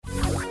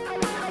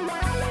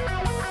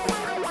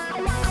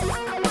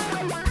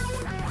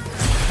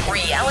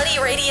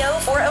radio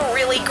for a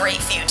really great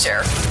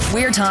future.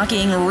 We're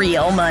talking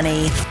real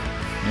money.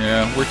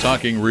 Yeah, we're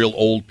talking real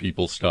old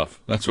people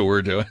stuff. That's what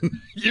we're doing.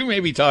 You may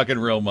be talking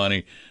real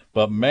money,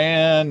 but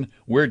man,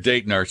 we're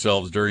dating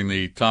ourselves during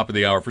the top of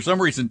the hour. For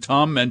some reason,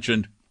 Tom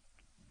mentioned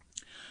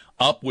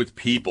up with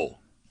people.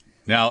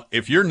 Now,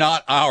 if you're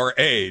not our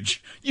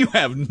age, you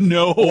have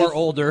no... Or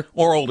older.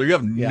 You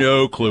have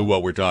no clue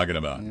what we're talking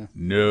about. Yeah.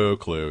 No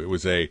clue. It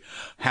was a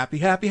happy,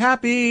 happy,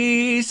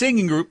 happy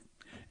singing group.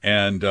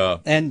 And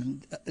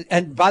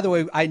by the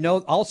way, I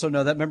also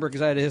know that, remember,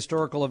 because I had a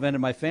historical event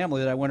in my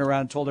family that I went around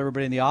and told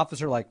everybody in the office,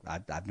 they're like,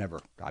 I've never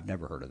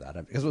heard of that,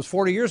 because it was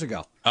 40 years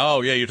ago.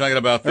 Oh yeah, you're talking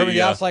about everybody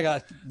else the my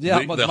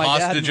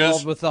hostages? dad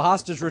involved with the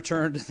hostage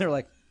returned, and they're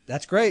like,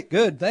 that's great,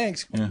 good,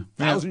 thanks. Yeah.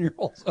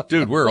 1,000-year-olds,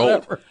 dude, we're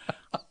old.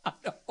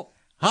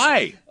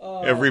 Hi,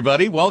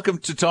 everybody, welcome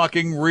to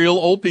Talking Real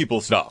Old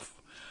People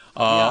Stuff.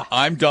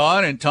 I'm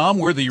Don and Tom.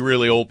 We're the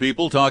really old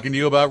people talking to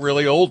you about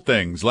really old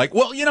things. Like,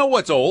 well, you know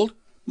what's old?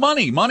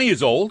 Money. Money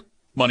is old.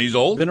 Money's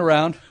old. Been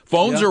around.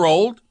 Phones are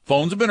old.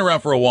 Phones have been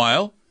around for a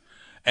while.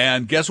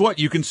 And guess what?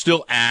 You can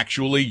still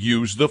actually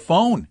use the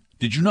phone.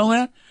 Did you know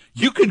that?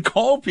 You can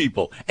call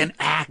people and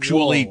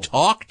actually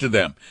talk to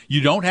them. You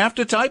don't have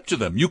to type to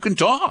them. You can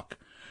talk.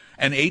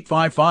 And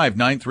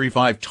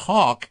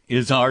 855-935-TALK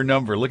is our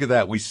number. Look at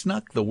that. We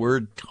snuck the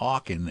word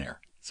talk in there.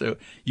 So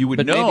you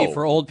would know. But maybe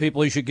for old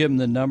people, you should give them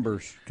the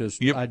numbers, because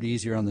I'd be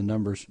easier on the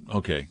numbers.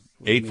 Okay.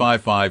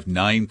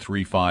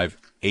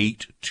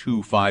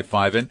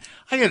 855-935-8255. And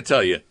I got to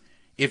tell you,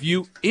 if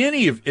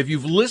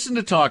you've listened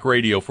to talk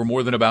radio for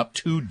more than about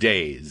 2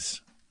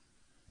 days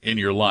in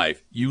your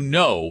life, you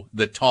know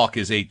that talk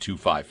is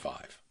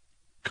 8255.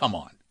 Come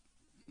on.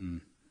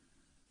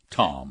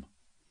 Tom.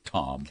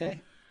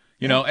 Okay.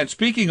 You know, and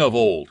speaking of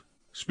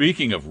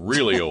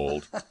really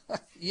old.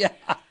 Yeah.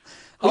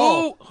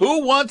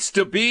 Who wants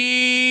to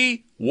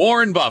be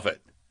Warren Buffett?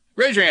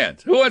 Raise your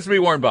hands. Who wants to be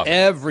Warren Buffett?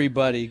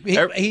 Everybody.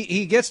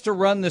 He gets to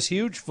run this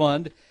huge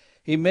fund.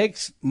 He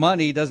makes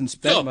money. He doesn't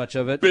spend much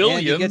of it.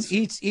 Billions.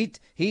 And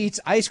he eats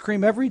ice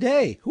cream every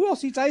day. Who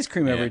else eats ice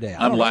cream every day?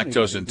 I'm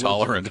lactose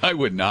intolerant. I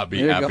would not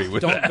be happy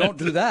with that. Don't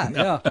do that.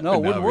 No,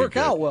 it wouldn't work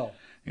out well.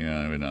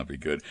 Yeah, it would not be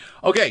good.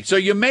 Okay, so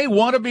you may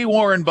want to be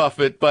Warren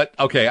Buffett, but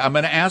okay, I'm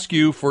going to ask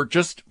you for a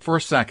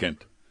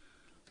second.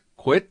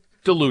 Quit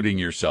deluding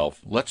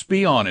yourself. Let's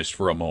be honest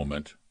for a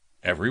moment.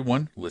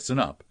 Everyone, listen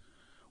up.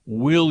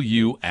 Will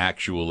you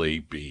actually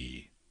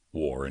be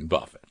Warren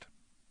Buffett?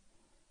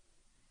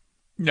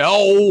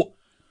 No.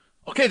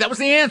 Okay, that was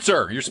the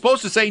answer. You're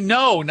supposed to say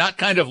no, not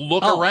kind of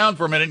look around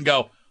for a minute and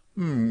go,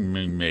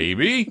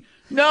 maybe.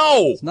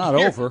 No. It's not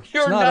over.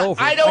 You're it's not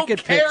over. I don't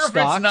care if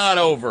it's not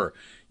over.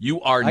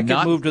 I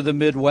could move to the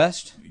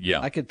Midwest.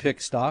 Yeah. I could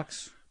pick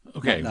stocks.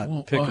 Okay.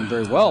 Not pick them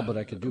very well, but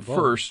I could do both.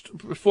 First,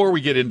 before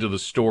we get into the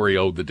story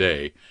of the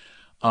day,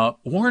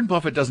 Warren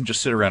Buffett doesn't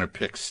just sit around and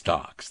pick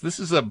stocks. This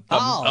is a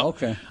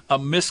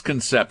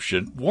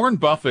misconception. Warren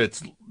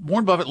Buffett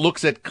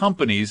looks at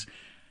companies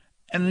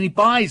and then he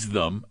buys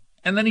them,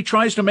 and then he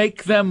tries to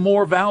make them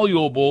more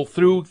valuable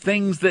through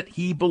things that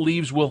he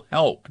believes will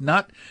help.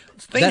 Not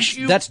things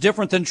that's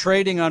different than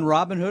trading on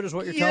Robinhood, is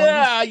what you're telling me?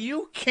 Yeah,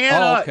 you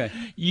cannot. Oh, okay.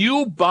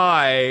 You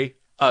buy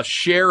a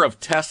share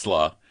of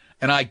Tesla,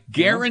 and I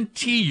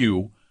guarantee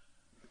you,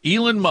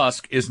 Elon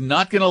Musk is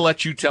not going to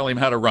let you tell him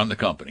how to run the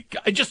company.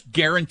 I just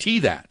guarantee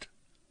that.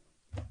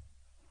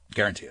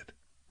 Guarantee it.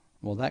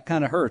 Well, that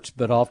kind of hurts,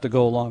 but I'll have to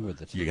go along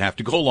with it. You have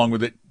to go along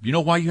with it. You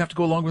know why you have to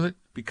go along with it?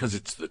 Because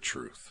it's the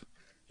truth.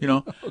 You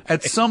know,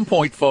 At some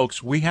point,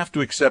 folks, we have to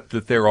accept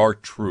that there are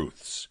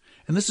truths.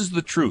 And this is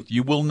the truth.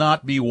 You will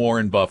not be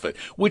Warren Buffett.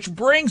 Which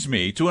brings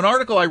me to an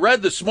article I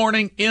read this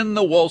morning in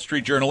the Wall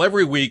Street Journal.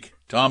 Every week,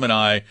 Tom and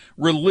I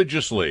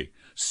religiously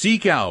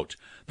seek out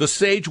the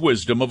sage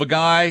wisdom of a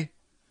guy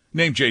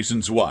named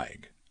Jason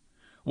Zweig.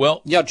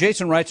 Well, yeah,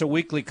 Jason writes a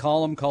weekly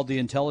column called The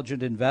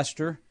Intelligent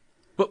Investor.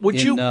 But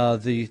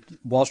the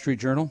Wall Street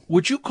Journal?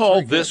 Would you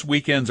call this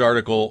weekend's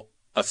article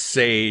a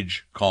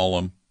sage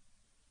column?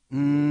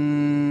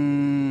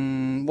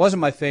 Wasn't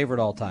my favorite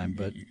all time,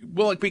 but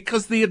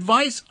because the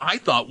advice I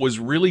thought was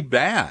really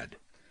bad.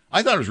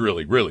 I thought it was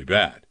really, really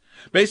bad.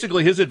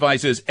 Basically, his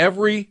advice is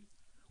every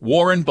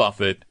Warren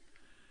Buffett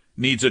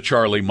needs a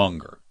Charlie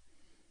Munger.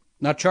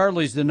 Now,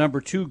 Charlie's the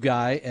number 2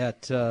 guy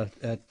at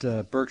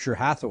Berkshire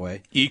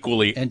Hathaway.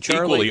 Equally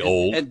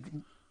old.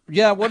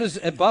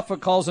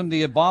 Buffett calls him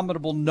the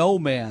abominable no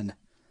man.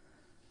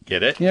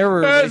 Get it?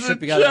 That's a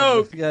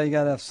joke. You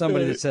got to have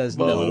somebody that says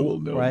no,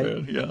 right?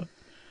 Man, yeah.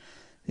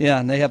 Yeah,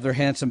 and they have their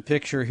handsome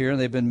picture here, and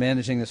they've been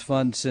managing this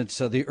fund since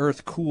the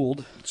Earth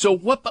cooled. So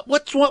what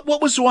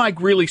was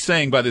Zweig really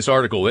saying by this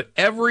article? That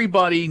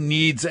everybody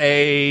needs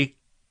a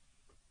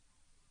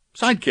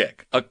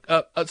sidekick,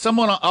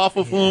 someone off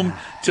of whom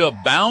to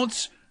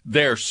bounce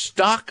their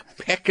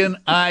stock-picking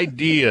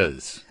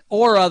ideas.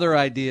 Or other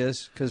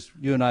ideas, because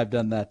you and I have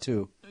done that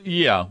too.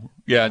 Yeah.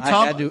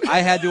 Tom,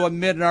 I had to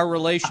admit in our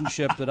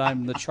relationship that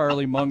I'm the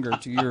Charlie Munger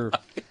to your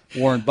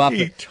Warren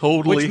Buffett.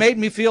 Totally. Which made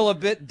me feel a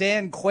bit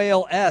Dan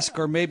Quayle-esque,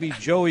 or maybe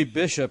Joey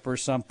Bishop or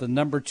something,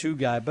 number 2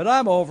 guy. But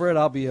I'm over it.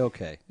 I'll be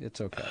okay.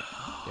 It's okay.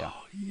 Yeah.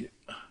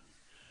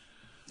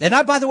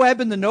 And by the way, I've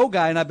been the no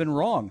guy, and I've been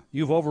wrong.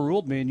 You've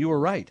overruled me, and you were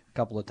right a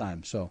couple of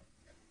times. So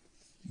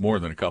more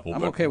than a couple.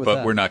 I'm okay with but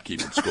that. we're not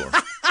keeping score.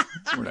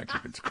 We're not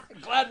keeping score.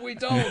 Glad we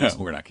don't. Yeah,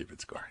 we're not keeping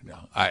score. No,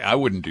 I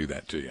wouldn't do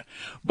that to you.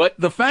 But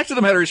the fact of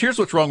the matter is, here's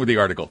what's wrong with the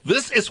article.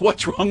 This is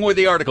what's wrong with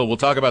the article. We'll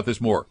talk about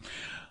this more.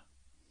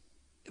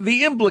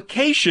 The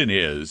implication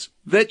is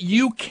that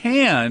you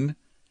can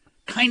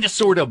kind of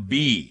sort of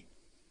be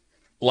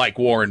like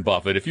Warren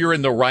Buffett if you're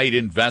in the right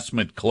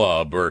investment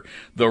club or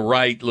the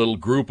right little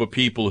group of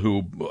people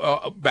who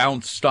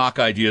bounce stock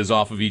ideas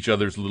off of each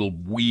other's little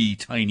wee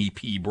tiny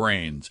pea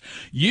brains.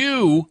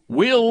 You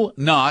will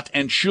not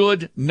and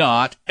should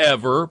not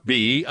ever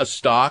be a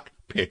stock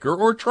picker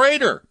or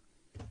trader.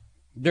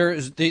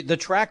 There's the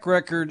track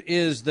record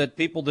is that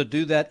people that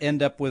do that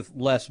end up with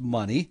less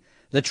money.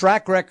 The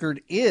track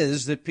record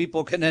is that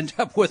people can end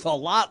up with a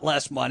lot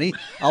less money,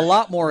 a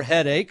lot more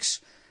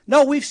headaches.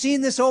 No, we've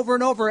seen this over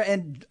and over,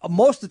 and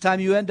most of the time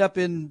you end up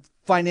in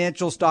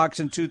financial stocks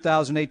in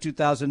 2008,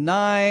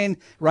 2009,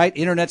 right?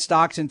 Internet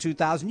stocks in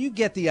 2000. You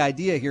get the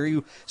idea here.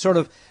 You sort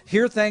of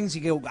hear things,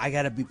 you go, I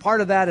got to be part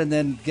of that, and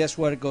then guess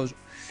what? It goes,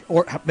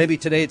 or maybe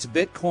today it's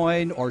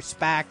Bitcoin or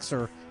SPACs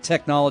or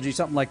technology,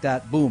 something like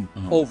that. Boom,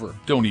 over.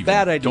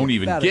 Bad idea. Don't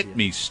even Bad get idea.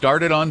 me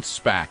started on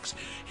SPACs.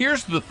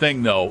 Here's the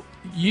thing, though.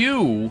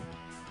 You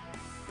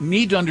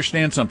need to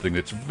understand something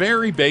that's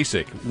very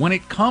basic. When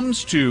it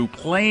comes to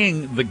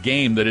playing the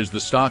game that is the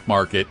stock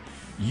market,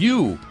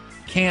 you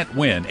can't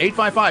win.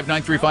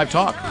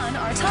 855-935-TALK.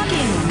 Are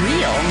talking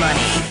real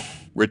money.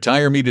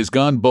 Retire Meet has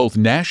gone both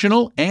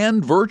national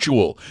and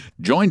virtual.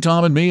 Join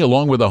Tom and me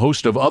along with a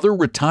host of other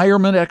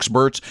retirement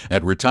experts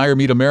at Retire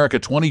Meet America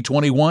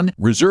 2021.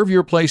 Reserve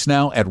your place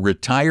now at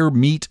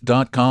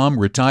retiremeet.com,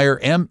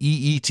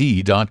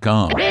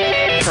 retiremeet.com.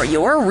 For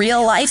your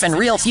real life and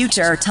real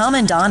future, Tom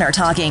and Don are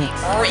talking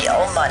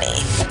real money.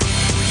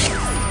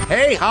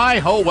 Hey, hi,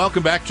 ho,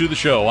 welcome back to the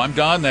show. I'm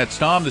Don, that's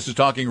Tom. This is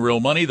Talking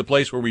Real Money, the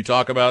place where we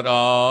talk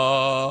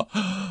about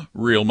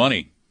real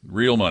money.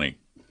 Real money.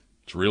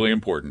 It's really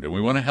important, and we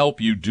want to help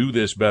you do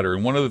this better.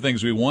 And one of the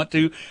things we want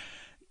to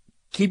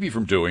keep you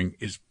from doing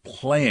is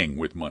playing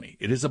with money.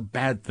 It is a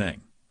bad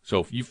thing. So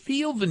if you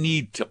feel the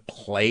need to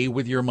play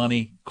with your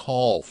money,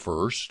 call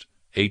first,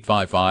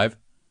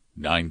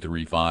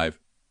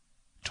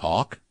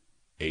 855-935-TALK,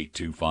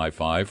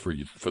 8255 for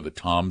the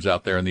Toms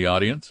out there in the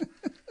audience.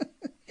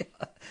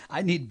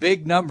 I need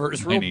big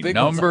numbers, real big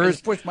numbers. Ones. I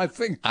just push my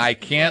finger. I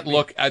can't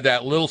look at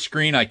that little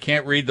screen. I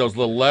can't read those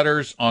little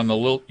letters on the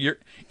little.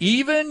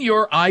 Even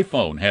your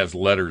iPhone has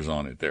letters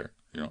on it there.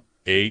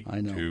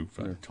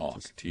 825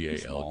 TALK,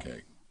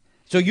 TALK.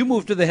 So you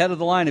move to the head of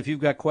the line if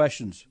you've got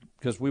questions,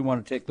 because we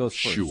want to take those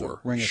first.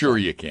 Sure,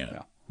 you can.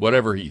 Yeah.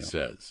 Whatever he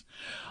says.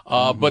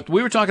 But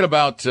we were talking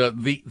about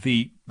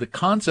the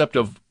concept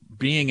of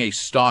being a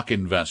stock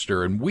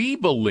investor, and we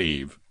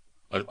believe.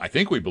 I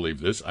think we believe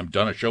this. I've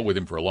done a show with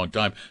him for a long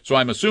time, so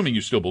I'm assuming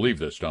you still believe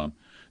this, Tom.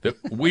 That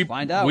we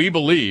Find out. We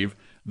believe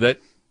that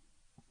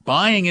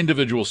buying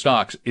individual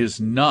stocks is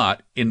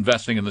not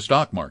investing in the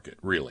stock market,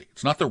 really.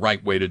 It's not the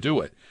right way to do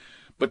it.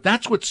 But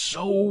that's what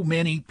so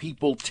many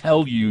people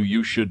tell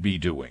you should be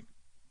doing.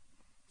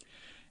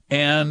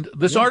 And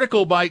this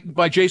article by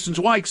Jason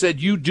Zweig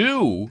said you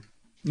do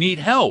need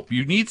help.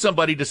 You need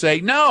somebody to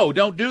say, no,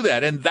 don't do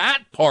that. And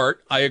that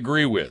part I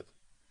agree with.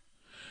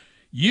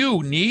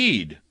 You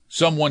need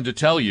someone to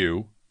tell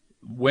you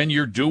when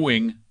you're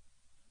doing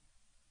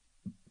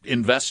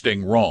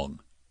investing wrong,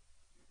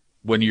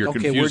 when you're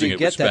confusing it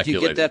with speculating. Do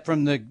you get that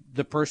from the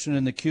person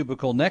in the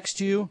cubicle next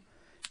to you?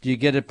 Do you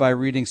get it by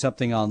reading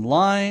something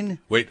online?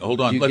 Wait, hold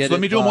on. Let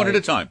me do them one at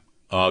a time.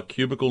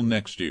 Cubicle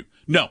next to you.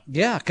 No.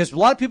 Yeah, because that's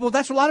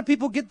what a lot of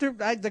people get their.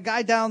 The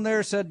guy down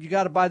there said you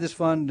got to buy this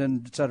fund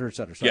and et cetera, et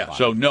cetera. Yeah.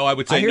 So no, I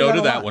would say no to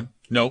that one.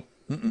 No.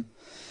 Mm-mm.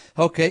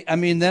 Okay, I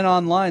mean, then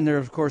online, there are,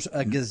 of course,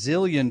 a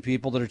gazillion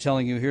people that are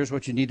telling you, here's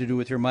what you need to do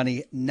with your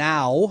money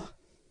now,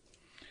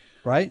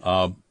 right?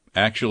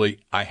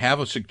 Actually, I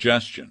have a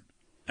suggestion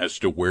as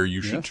to where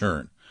you should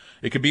turn.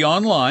 It could be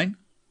online.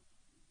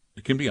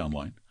 It can be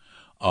online.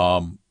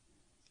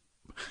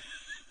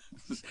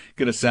 This is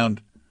going to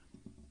sound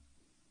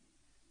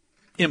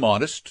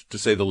immodest, to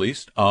say the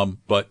least,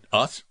 but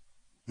us.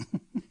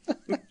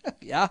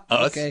 Yeah,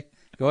 us. Okay,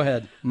 go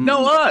ahead.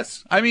 No,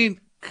 us. I mean...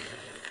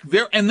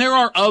 There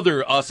are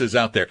other us's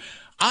out there.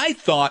 I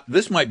thought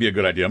this might be a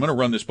good idea. I'm going to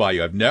run this by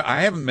you.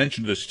 I haven't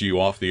mentioned this to you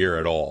off the air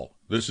at all.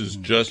 This is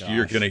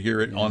you're going to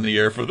hear it on the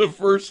air for the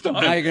first time.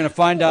 Now you're going to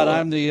find out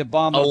I'm the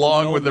abominable.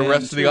 Along with the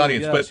rest of the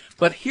audience. Yes.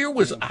 But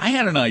I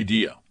had an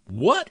idea.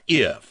 What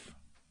if,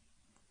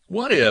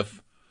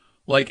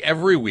 like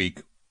every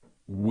week,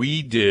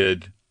 we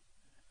did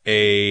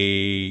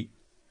a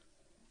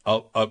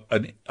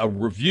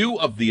review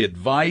of the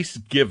advice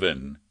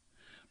given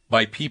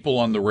by people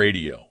on the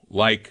radio?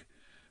 Like,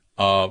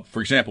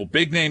 for example,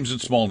 big names and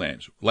small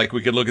names. Like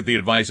we could look at the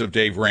advice of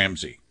Dave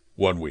Ramsey.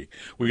 1 week.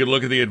 We could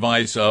look at the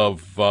advice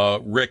of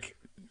Rick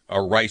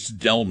Rice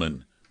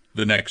Delman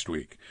the next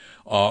week,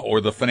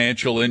 or the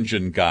Financial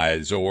Engine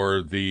guys,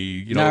 or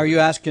the, Now, are you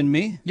asking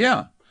me?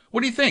 Yeah. What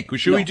do you think?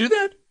 Should we do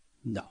that?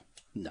 No.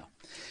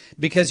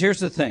 Because here's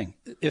the thing.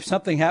 If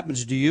something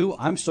happens to you,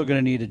 I'm still going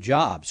to need a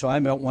job. So I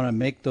don't want to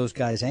make those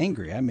guys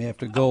angry. I may have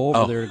to go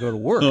over there to go to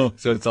work. Oh,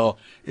 so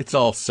it's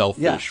all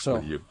selfish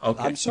for you.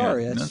 Okay. I'm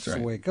sorry. Yeah, that's right.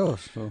 the way it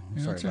goes. So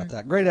sorry about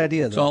that. Great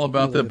idea, though. It's all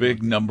about really the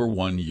big number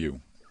one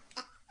you.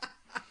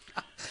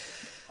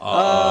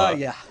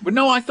 Yeah. But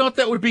no, I thought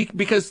that would be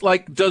because,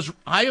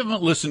 I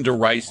haven't listened to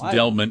Rice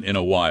Delman in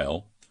a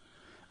while.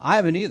 I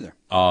haven't either.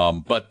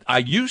 But I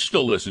used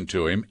to listen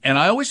to him, and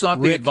I always thought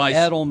the Rick advice.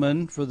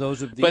 Edelman, for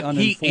those of the but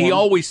uninformed. he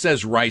always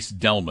says Rice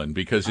Delman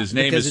because his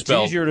name is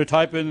spelled. It's easier to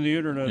type in the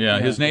internet. Yeah,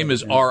 his name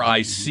is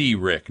R-I-C,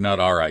 Rick, not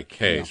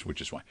R-I-K,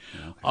 which is why.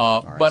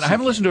 But I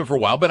haven't listened to him for a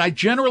while, but I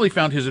generally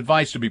found his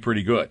advice to be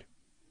pretty good.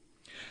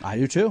 I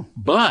do too.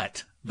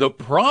 But the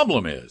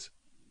problem is,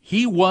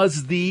 he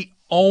was the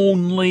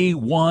only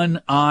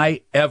one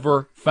I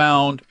ever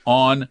found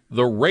on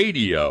the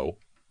radio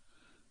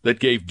that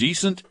gave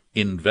decent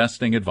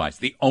investing advice.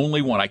 The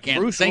only one. I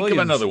can't think of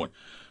another one.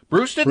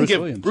 Bruce didn't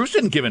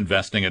give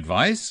investing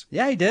advice.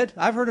 Yeah, he did.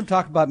 I've heard him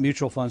talk about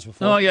mutual funds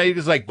before. Oh yeah, he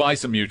was like, buy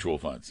some mutual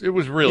funds. It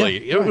was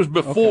really it was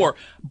before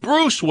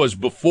Bruce was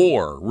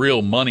before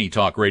Real Money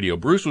Talk Radio.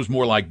 Bruce was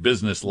more like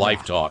business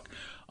life talk.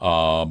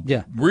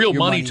 Real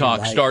Money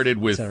Talk started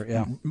with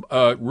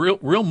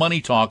Real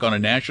Money Talk on a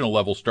national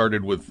level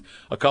started with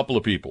a couple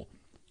of people.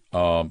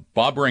 Bob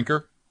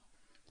Rinker.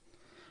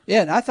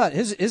 Yeah, and I thought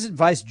his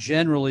advice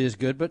generally is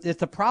good, but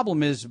the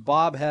problem is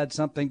Bob had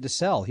something to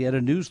sell. He had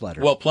a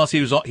newsletter. Well, plus he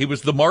was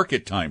the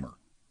market timer.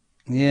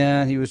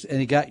 Yeah, he was, and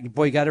he got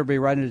everybody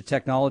right into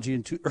technology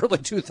in early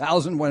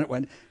 2000 when it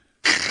went.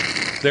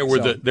 There were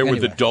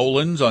the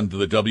Dolans on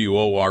the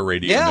WOR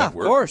radio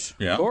network.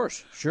 Of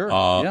course, sure.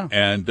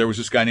 And there was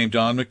this guy named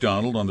Don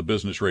McDonald on the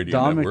business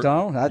radio network.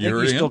 McDonald, I think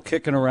he's still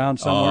kicking around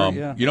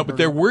somewhere. But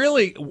there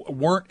really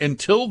weren't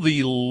until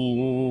the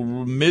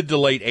mid to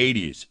late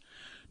 80s.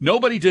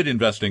 Nobody did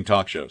investing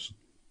talk shows.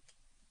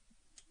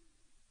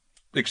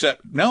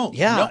 Except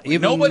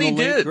even nobody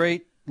did.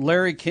 Great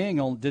Larry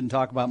King didn't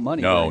talk about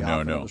money. No.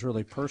 It was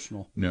really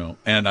personal. No,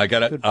 and I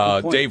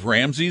got Dave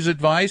Ramsey's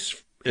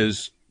advice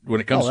is when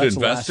it comes to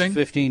investing. The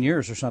last 15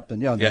 years or something.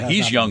 Yeah,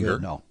 he's younger.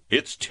 No,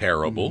 it's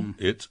terrible.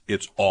 Mm-hmm.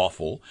 It's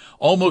awful.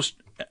 Almost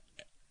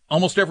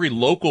every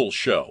local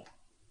show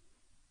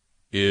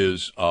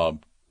is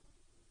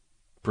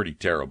pretty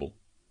terrible.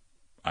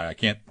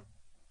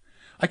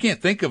 I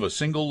can't think of a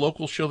single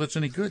local show that's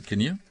any good.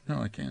 Can you?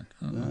 No, I can't.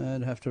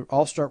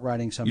 I'll start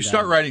writing some down.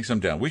 Start writing some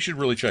down. We should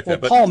really check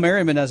that. But Paul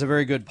Merriman has a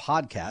very good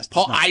podcast.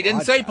 I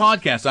didn't say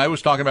podcast. I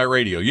was talking about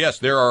radio. Yes,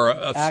 there are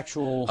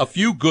a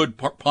few good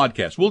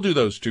podcasts. We'll do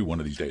those too one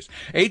of these days.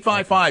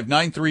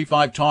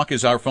 855-935-TALK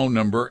is our phone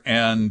number,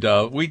 and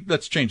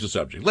let's change the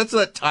subject. Let's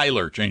let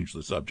Tyler change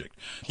the subject.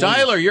 Please.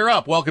 Tyler, you're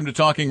up. Welcome to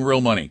Talking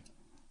Real Money.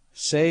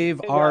 Save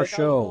our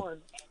show.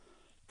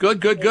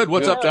 Good.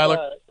 What's up,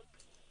 Tyler?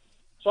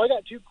 So I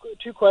got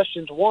two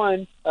questions.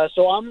 One,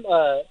 so I'm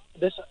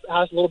this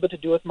has a little bit to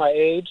do with my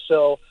age.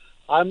 So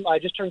I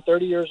just turned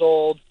 30 years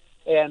old,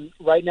 and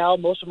right now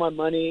most of my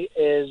money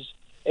is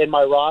in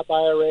my Roth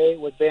IRA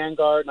with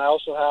Vanguard, and I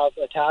also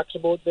have a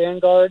taxable with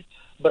Vanguard.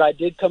 But I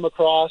did come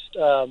across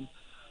a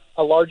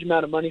large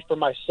amount of money for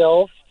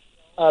myself.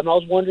 I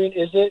was wondering,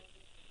 is it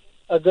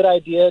a good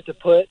idea to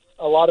put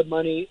a lot of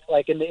money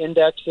like in the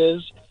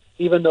indexes,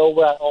 even though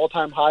we're at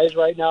all-time highs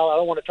right now? I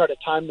don't want to try to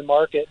time the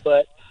market,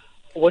 but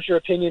what's your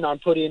opinion on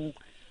putting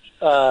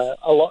a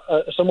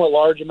somewhat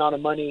large amount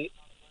of money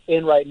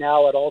in right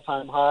now at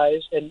all-time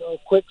highs? And a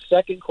quick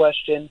second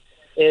question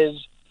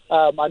is,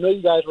 I know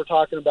you guys were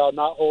talking about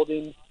not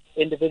holding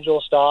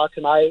individual stocks,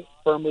 and I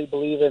firmly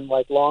believe in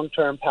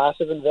long-term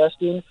passive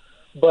investing.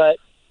 But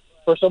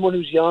for someone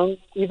who's young,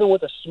 even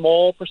with a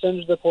small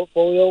percentage of the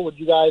portfolio, would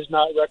you guys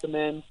not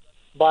recommend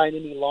buying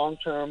any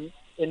long-term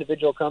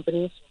individual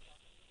companies?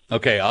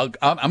 Okay, I'm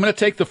going to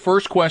take the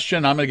first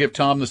question. I'm going to give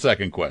Tom the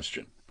second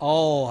question.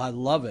 Oh, I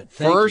love it.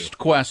 First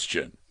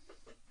question.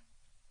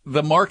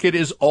 The market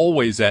is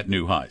always at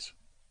new highs.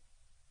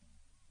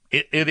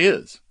 It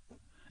is.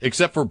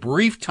 Except for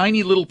brief,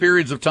 tiny little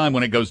periods of time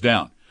when it goes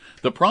down.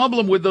 The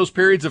problem with those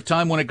periods of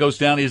time when it goes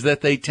down is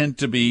that they tend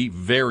to be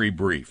very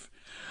brief.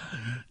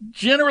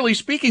 Generally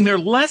speaking, they're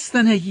less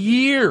than a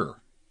year,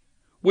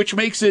 which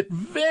makes it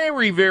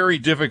very, very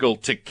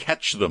difficult to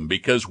catch them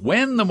because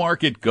when the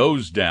market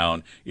goes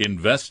down,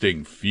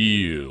 investing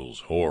feels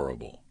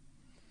horrible.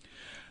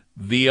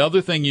 The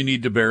other thing you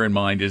need to bear in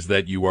mind is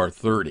that you are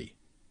 30.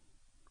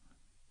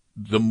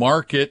 The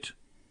market,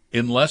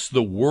 unless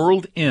the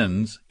world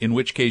ends, in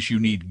which case you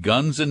need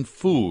guns and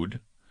food,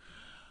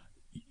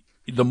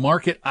 the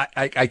market,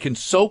 I can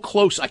so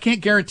close, I can't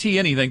guarantee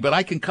anything, but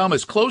I can come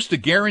as close to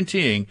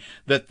guaranteeing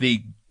that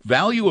the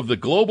value of the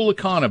global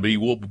economy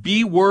will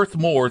be worth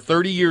more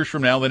 30 years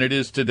from now than it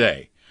is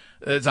today,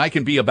 as I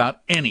can be about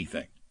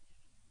anything.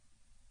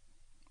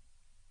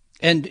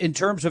 And in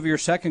terms of your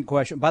second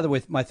question, by the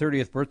way, my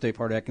 30th birthday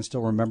party, I can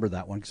still remember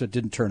that one because it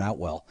didn't turn out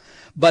well.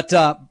 But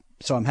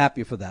so I'm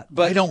happy for that.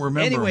 But I don't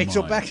remember anyway. mine.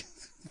 So back.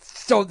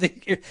 So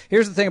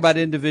here's the thing about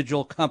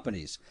individual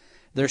companies.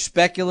 They're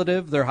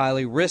speculative. They're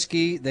highly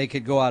risky. They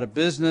could go out of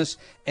business.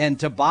 And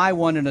to buy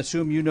one and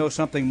assume you know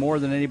something more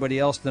than anybody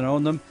else that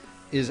own them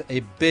is a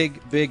big,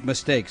 big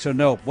mistake. So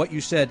no, what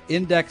you said,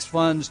 index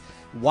funds,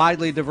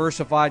 widely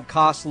diversified,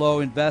 cost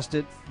low, invest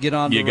it, get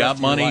on. You got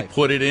money,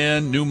 put it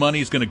in. New money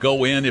is going to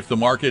go in if the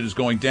market is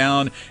going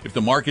down. If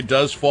the market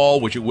does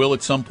fall, which it will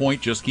at some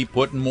point, just keep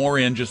putting more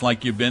in, just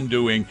like you've been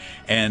doing.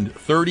 And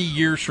 30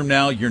 years from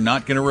now, you're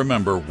not going to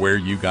remember where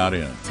you got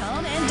in.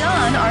 Tom and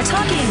Don are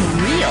talking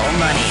real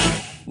money.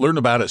 Learn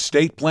about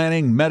estate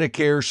planning,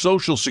 Medicare,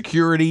 Social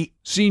Security,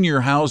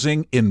 senior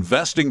housing,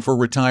 investing for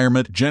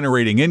retirement,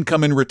 generating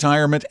income in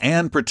retirement,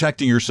 and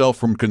protecting yourself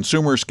from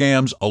consumer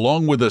scams,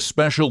 along with a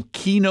special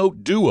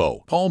keynote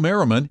duo, Paul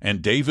Merriman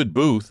and David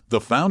Booth,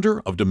 the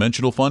founder of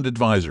Dimensional Fund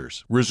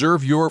Advisors.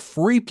 Reserve your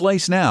free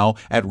place now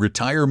at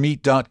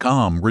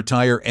retiremeet.com,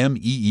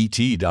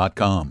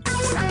 retiremeet.com.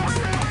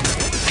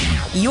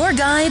 Your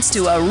guides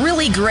to a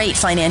really great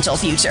financial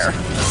future.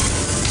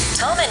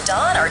 Tom and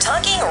Don are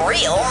talking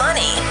real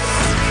money.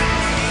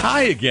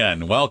 Hi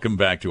again. Welcome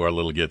back to our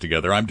little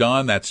get-together. I'm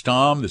Don. That's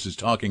Tom. This is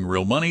Talking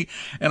Real Money.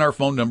 And our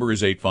phone number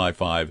is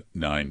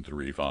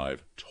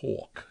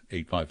 855-935-TALK.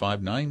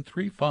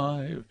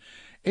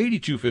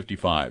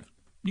 855-935-8255.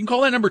 You can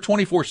call that number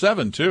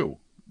 24/7, too.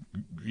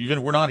 Even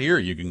if we're not here,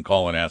 you can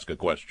call and ask a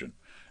question.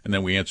 And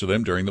then we answer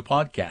them during the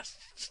podcast.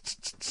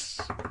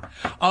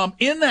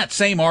 In that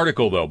same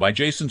article, though, by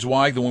Jason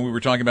Zweig, the one we were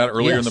talking about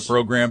earlier in the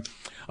program,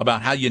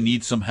 about how you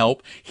need some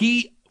help,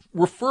 he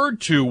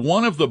referred to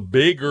one of the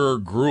bigger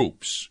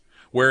groups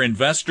where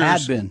investors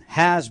has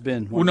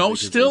been. No,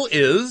 still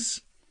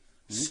is.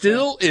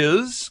 Still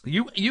is.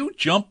 You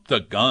jumped the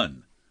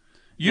gun.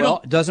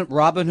 Doesn't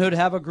Robinhood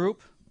have a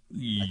group?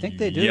 I think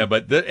they do. Yeah,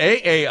 but the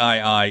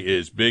AAII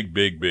is big.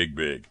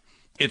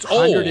 It's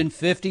old.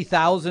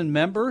 150,000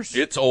 members?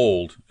 It's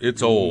old.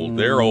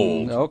 They're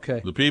old.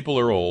 Okay. The people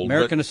are old.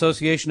 American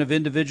Association of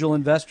Individual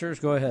Investors.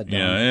 Go ahead, Don.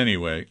 Yeah,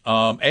 anyway.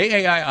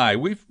 AAII,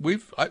 we've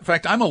in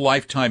fact, I'm a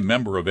lifetime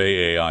member of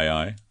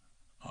AAII.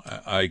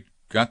 I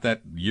got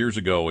that years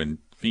ago in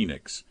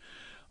Phoenix.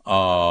 When I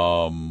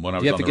was on the radio there.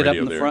 Do you have to get up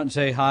in the front and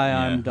say, hi,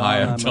 I'm Don.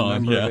 Hi, I'm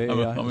Don.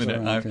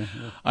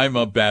 I'm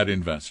a bad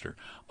investor.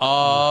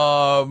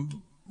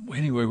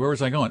 Anyway, where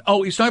was I going?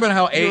 Oh, he's talking about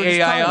how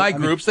AAII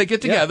groups, they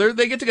get together,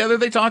 they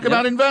talk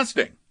about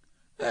investing.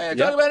 They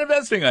talk about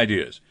investing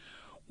ideas.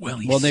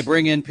 Well, they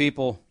bring in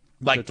people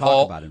like to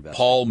talk about investing.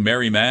 Paul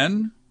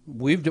Merriman,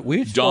 we've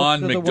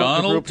Don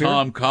McDonald,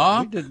 Tom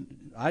Cobb.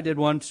 I did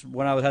once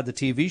when I had the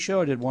TV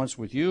show. I did once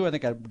with you. I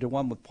think I did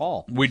one with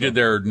Paul. We did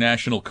their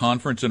national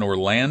conference in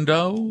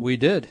Orlando. We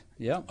did,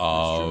 yeah.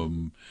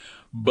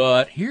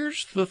 But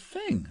here's the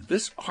thing.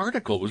 This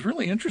article was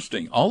really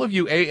interesting. All of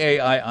you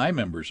AAII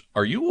members,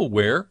 are you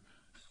aware?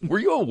 Were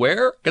you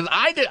aware? Because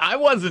I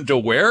wasn't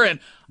aware, and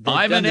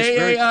I'm an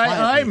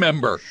AAII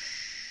member.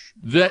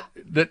 That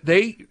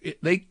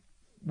they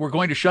were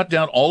going to shut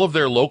down all of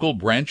their local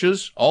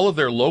branches, all of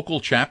their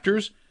local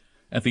chapters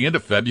at the end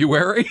of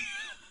February.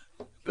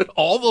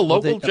 All the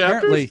local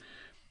chapters?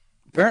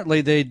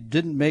 Apparently, they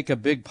didn't make a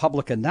big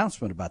public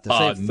announcement about this.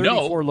 They have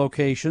 34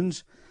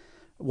 locations.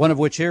 One of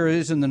which here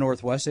is in the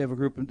Northwest. They have a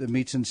group that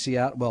meets in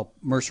Seattle, well,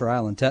 Mercer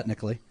Island,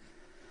 technically.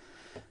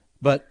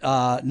 But,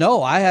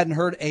 no, I hadn't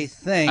heard a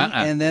thing.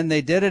 And then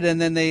they did it, and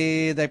then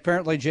they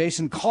apparently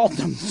Jason called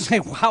them to say,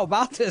 wow,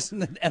 about this.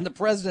 And the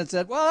president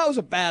said, well, that was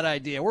a bad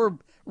idea. We're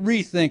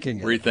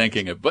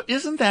rethinking it. But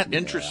isn't that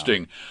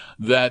interesting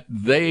that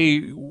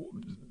they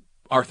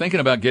are thinking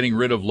about getting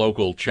rid of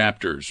local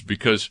chapters?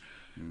 Because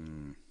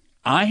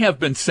I have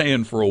been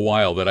saying for a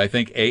while that I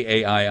think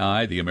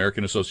AAII, the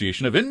American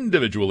Association of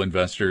Individual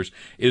Investors,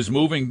 is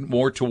moving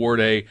more toward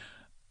a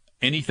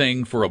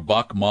anything for a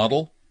buck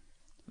model.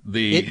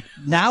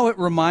 Now it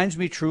reminds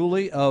me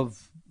truly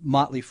of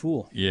Motley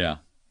Fool. Yeah.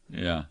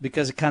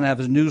 Because it kind of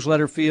has a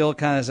newsletter feel,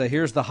 kind of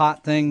here's the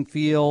hot thing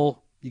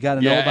feel. You got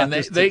to know about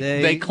this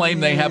today. They claim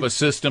they have a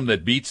system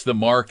that beats the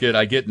market.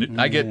 I get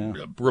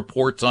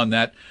reports on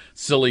that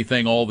silly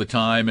thing all the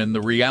time, and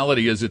the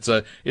reality is it's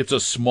a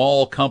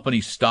small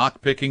company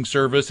stock picking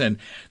service, and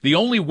the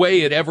only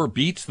way it ever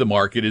beats the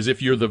market is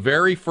if you're the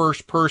very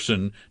first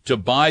person to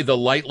buy the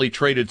lightly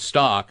traded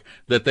stock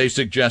that they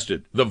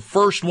suggested. The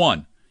first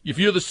one. If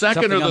you're the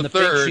second or the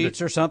third, pink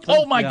sheets or something.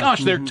 Oh my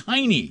gosh, they're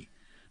tiny.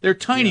 They're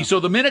tiny. Yeah. So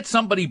the minute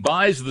somebody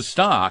buys the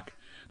stock,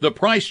 the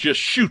price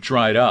just shoots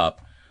right up.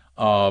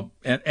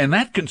 And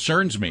that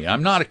concerns me.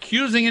 I'm not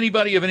accusing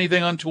anybody of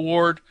anything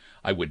untoward.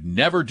 I would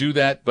never do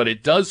that, but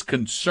it does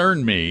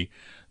concern me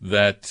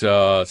that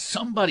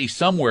somebody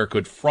somewhere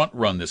could front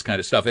run this kind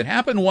of stuff. It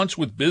happened once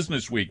with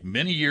Business Week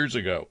many years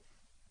ago.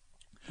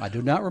 I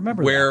do not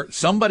remember where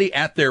somebody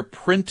at their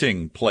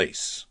printing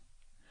place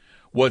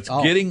was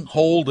getting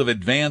hold of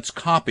advance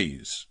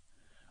copies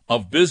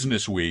of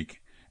Business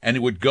Week, and it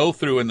would go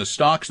through, and the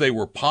stocks they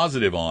were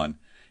positive on,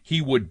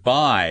 he would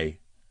buy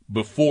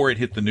before it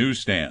hit the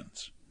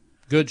newsstands.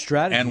 Good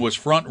strategy. And was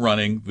front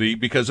running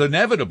because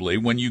inevitably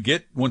when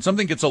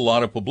something gets a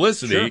lot of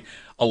publicity,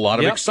 a lot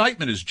of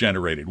excitement is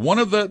generated. One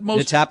of the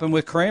most It's happened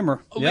with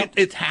Kramer. Yep.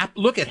 It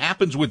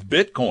happens with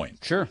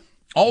Bitcoin. Sure.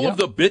 All of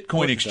the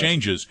Bitcoin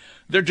exchanges,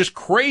 they're just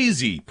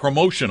crazy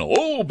promotional.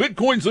 Oh,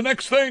 Bitcoin's the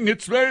next thing.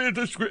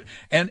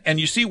 And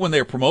you see when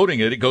they're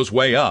promoting it, it goes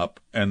way up.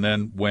 And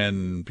then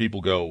when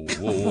people go,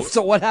 whoa.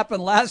 So what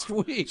happened last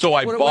week? So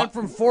it went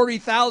from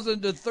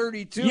 40,000 to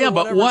 32. Yeah,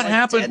 but what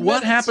happened?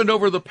 What minutes? happened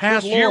over the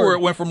past year where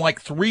it went from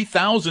like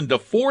 3,000 to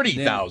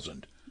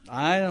 40,000?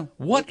 I know.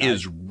 What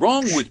is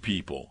wrong with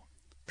people?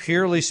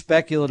 Purely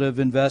speculative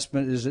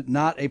investment is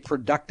not a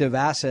productive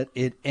asset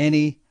in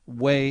any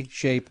way,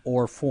 shape,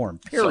 or form.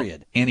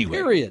 Period. So, anyway,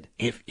 period.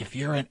 If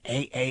you're an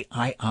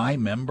AAII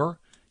member,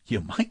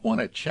 you might want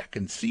to check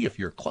and see if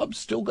your club's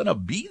still going to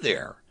be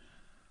there.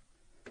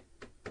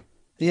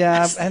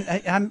 Yeah,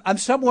 and I'm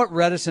somewhat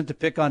reticent to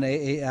pick on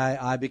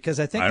AAII because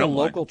I think the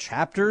local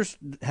chapters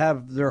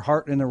have their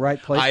heart in the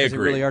right place. I agree. They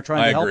really are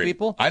trying to help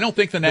people. I don't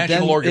think the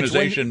national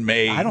organization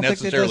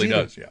necessarily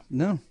does. Yeah.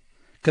 No.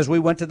 Because we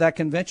went to that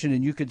convention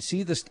and you could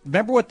see this.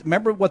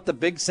 Remember what the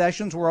big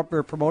sessions were up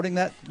there promoting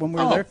that when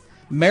we were there?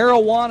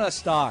 Marijuana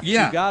stocks.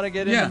 Yeah. You got to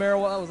get into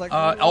marijuana. I was like,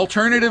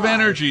 alternative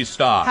energy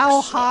stocks. How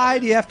high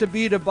do you have to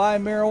be to buy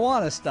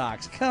marijuana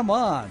stocks? Come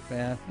on,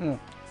 man.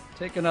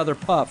 Take another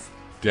puff.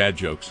 Dad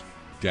jokes.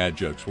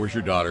 Where's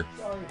your daughter?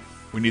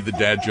 We need the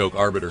dad joke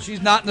arbiter.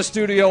 She's not in the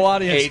studio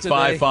audience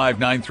today.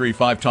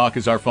 855-935-TALK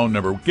is our phone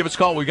number. Give us a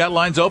call. We got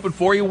lines open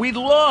for you. We'd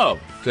love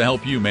to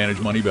help you manage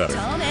money better.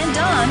 Tom and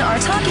Don are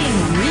talking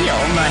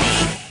real money.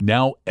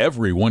 Now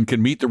everyone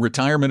can meet the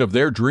retirement of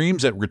their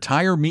dreams at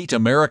Retire Meet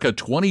America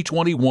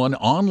 2021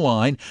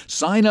 online.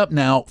 Sign up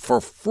now for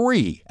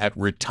free at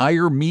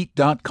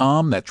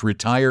retiremeet.com. That's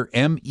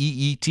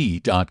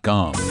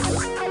retiremeet.com.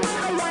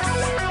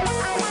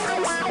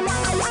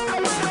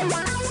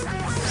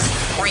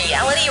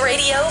 Reality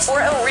radio for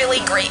a really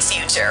great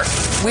future.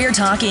 We're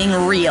talking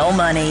real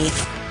money.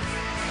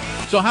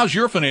 So how's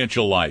your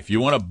financial life? You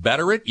want to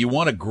better it? You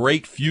want a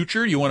great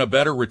future? You want a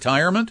better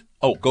retirement?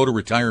 Oh, go to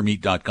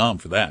retiremeet.com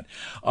for that.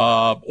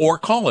 Or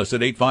call us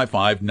at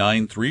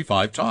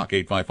 855-935-TALK,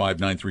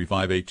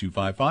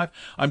 855-935-8255.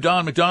 I'm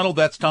Don McDonald.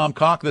 That's Tom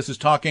Cock. This is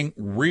Talking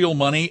Real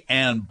Money.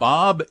 And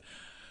Bob,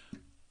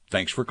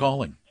 thanks for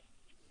calling.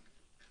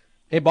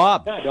 Hey,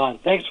 Bob. Yeah, Don.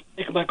 Thanks for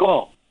taking my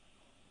call.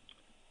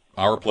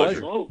 Our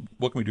pleasure. Hello.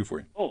 What can we do for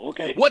you? Oh,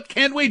 okay. What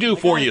can we do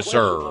for you,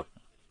 sir?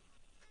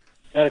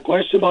 Got a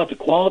question about the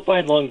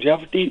qualified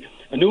longevity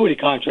annuity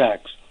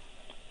contracts.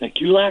 The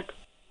QLAC?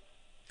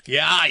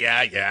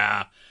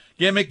 Yeah.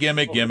 Gimmick.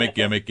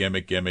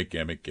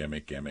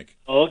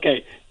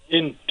 Okay.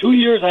 In 2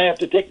 years, I have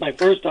to take my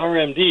first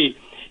RMD,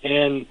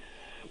 and,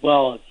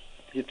 well,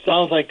 it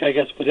sounds like, I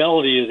guess,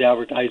 Fidelity is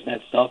advertising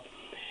that stuff,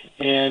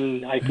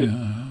 and I could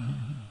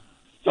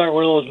start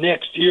one of those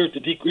next year to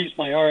decrease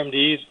my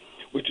RMDs,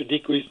 which would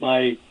decrease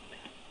my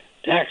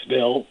tax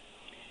bill.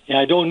 And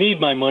I don't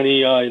need my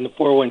money in the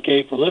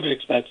 401k for living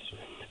expenses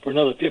for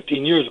another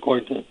 15 years,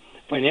 according to the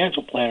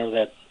financial planner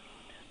that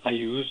I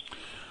used.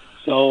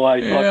 So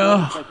I thought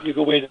that might be a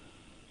good way to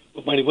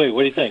put money away.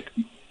 What do you think?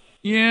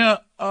 Yeah.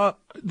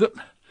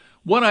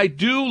 What I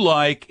do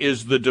like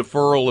is the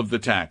deferral of the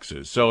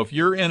taxes. So if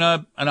you're in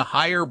a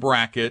higher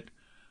bracket,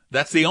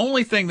 that's the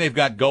only thing they've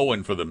got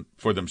going for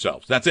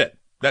themselves. That's it.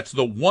 That's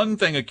the one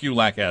thing a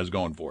QLAC has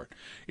going for it,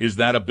 is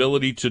that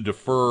ability to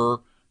defer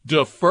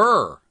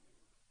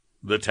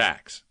the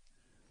tax.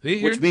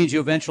 Which means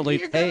you eventually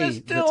pay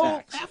the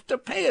tax. Have to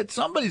pay it.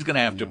 Somebody's going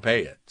to have to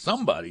pay it.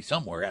 Somebody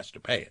somewhere has to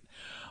pay it.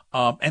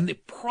 And the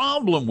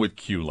problem with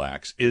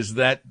QLACs is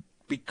that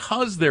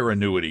because they're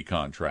annuity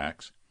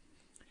contracts,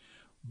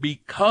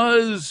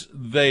 because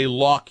they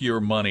lock your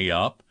money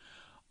up,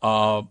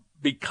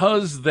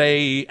 because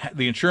the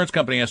insurance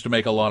company has to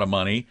make a lot of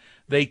money,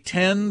 they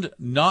tend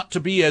not to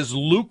be as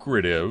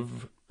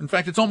lucrative. In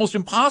fact, it's almost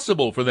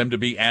impossible for them to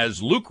be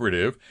as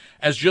lucrative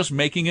as just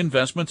making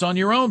investments on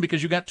your own,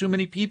 because you got too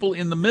many people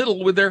in the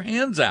middle with their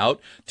hands out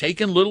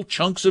taking little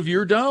chunks of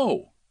your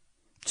dough.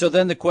 So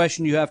then the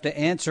question you have to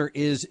answer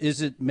is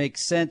it make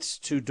sense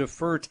to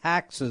defer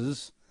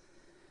taxes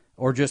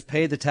or just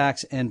pay the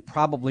tax and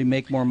probably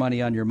make more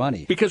money on your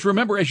money? Because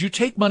remember, as you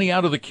take money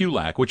out of the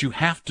QLAC, what you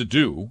have to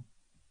do,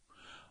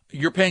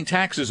 you're paying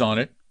taxes on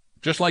it,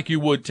 just like you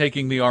would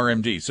taking the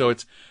RMD. So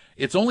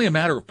it's only a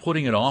matter of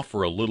putting it off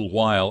for a little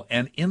while,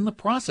 and in the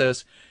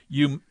process,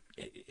 you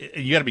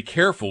got to be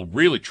careful,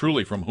 really,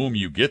 truly, from whom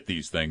you get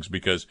these things,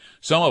 because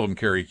some of them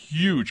carry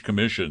huge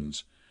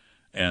commissions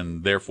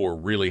and therefore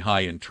really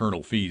high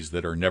internal fees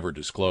that are never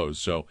disclosed.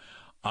 So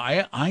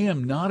I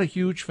am not a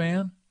huge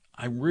fan.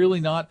 I'm really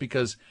not,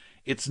 because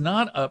it's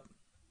not a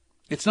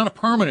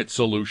permanent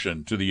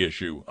solution to the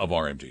issue of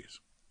RMDs.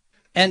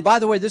 And by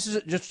the way, this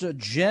is just a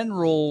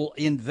general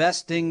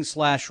investing /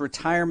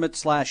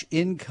 retirement /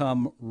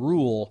 income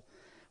rule.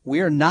 We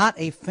are not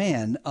a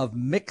fan of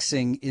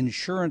mixing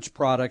insurance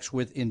products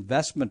with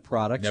investment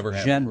products. Never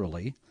have.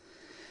 Generally.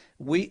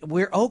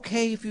 we're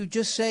okay if you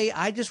just say,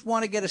 I just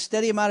want to get a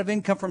steady amount of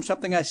income from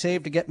something I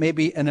saved to get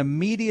maybe an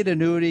immediate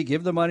annuity,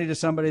 give the money to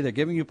somebody, they're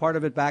giving you part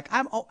of it back.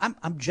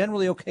 I'm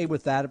generally okay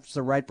with that if it's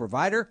the right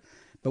provider.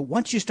 But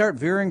once you start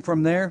veering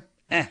from there,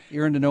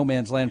 you're into no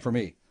man's land for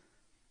me.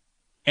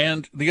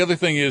 And the other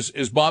thing is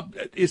Bob,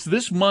 is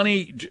this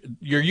money,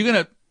 are you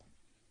going to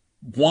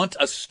want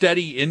a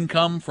steady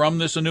income from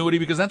this annuity?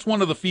 Because that's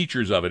one of the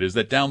features of it, is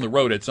that down the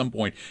road at some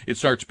point it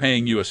starts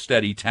paying you a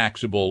steady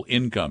taxable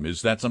income.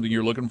 Is that something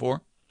you're looking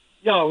for?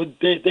 Yeah,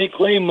 they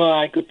claim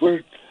I could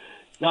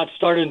not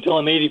start until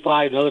I'm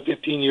 85, another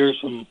 15 years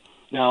from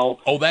now.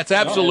 Oh, that's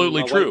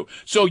absolutely true.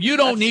 So you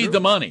don't need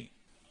the money.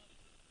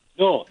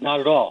 No, not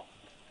at all.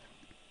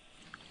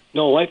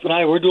 No, wife and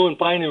I, we're doing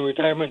fine in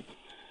retirement.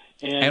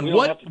 And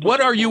what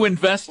are you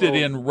invested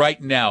in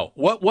right now?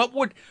 What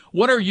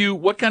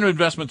kind of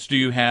investments do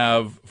you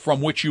have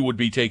from which you would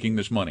be taking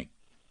this money?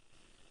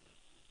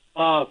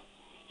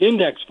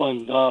 Index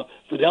fund,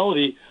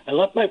 Fidelity. I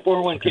left my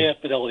 401k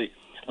at Fidelity.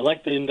 I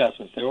like the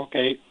investments. They're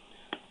okay.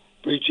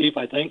 Pretty cheap,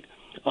 I think.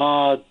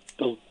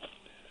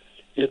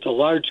 It's a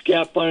large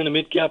cap fund and a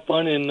mid cap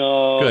fund and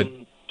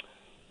Good.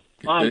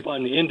 bond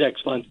fund, the index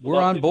fund. We're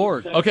on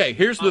board. Okay,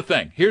 here's the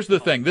thing.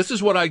 This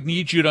is what I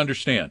need you to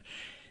understand.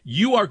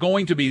 You are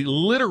going to be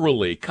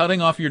literally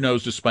cutting off your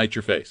nose to spite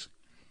your face.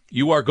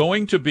 You are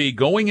going to be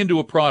going into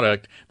a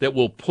product that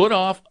will put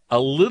off a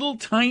little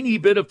tiny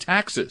bit of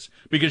taxes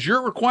because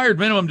your required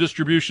minimum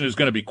distribution is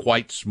going to be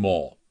quite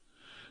small.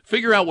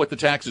 Figure out what the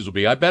taxes will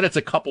be. I bet it's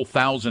a couple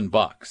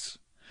 $1,000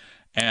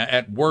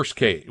 at worst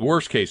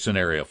case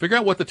scenario. Figure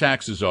out what the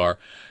taxes are.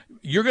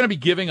 You're going to be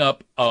giving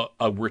up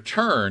a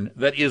return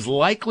that is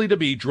likely to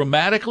be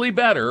dramatically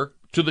better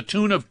to the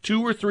tune of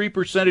 2 or 3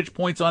 percentage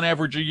points on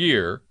average a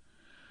year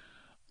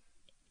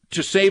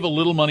to save a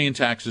little money in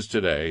taxes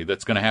today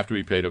that's going to have to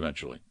be paid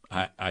eventually.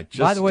 I just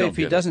By the way,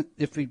 don't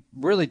if he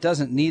really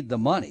doesn't need the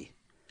money,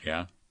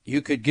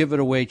 you could give it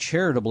away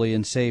charitably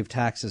and save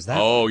taxes that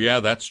way.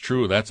 Yeah, that's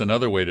true. That's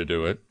another way to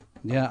do it.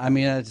 Yeah, I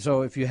mean,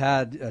 so if you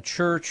had a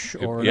church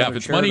or if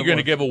it's money you're going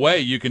to give away,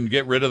 you can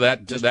get rid of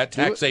that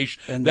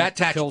taxation, and that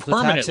tax kill the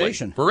permanently,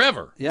 taxation.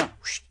 forever. Yeah.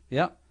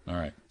 All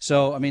right.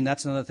 So, I mean,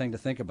 that's another thing to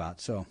think about.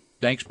 So,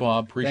 thanks,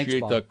 Bob. Appreciate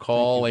Bob. the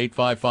call.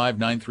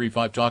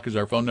 855-935-TALK is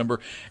our phone number.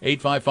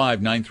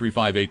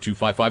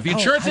 855-935-8255. The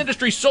insurance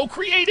industry's so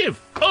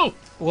creative. Oh.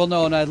 Well,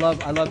 no, and I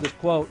love this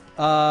quote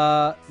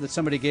that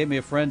somebody gave me.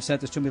 A friend sent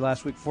this to me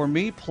last week. For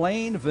me,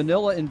 plain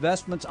vanilla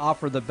investments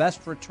offer the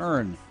best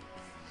return.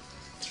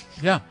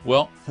 Yeah,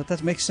 well,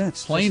 that makes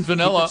sense. Plain Just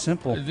vanilla keep it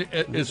simple.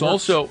 is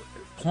also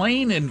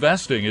plain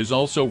investing is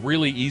also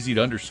really easy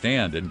to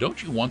understand. And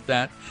don't you want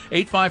that?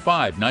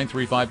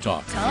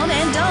 855-935-TALK. Tom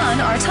and Don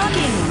are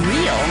talking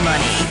real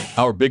money.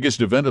 Our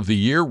biggest event of the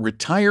year,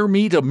 Retire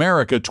Meet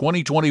America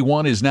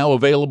 2021, is now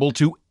available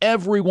to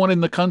everyone in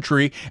the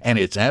country, and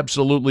it's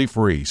absolutely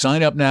free.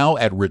 Sign up now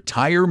at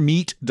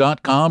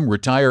retiremeet.com,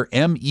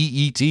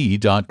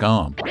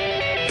 retiremeet.com.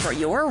 For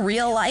your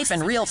real life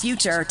and real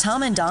future,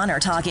 Tom and Don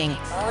are talking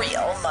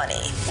real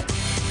money.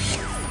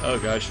 Oh,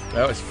 gosh,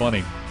 that was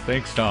funny.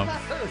 Thanks, Tom.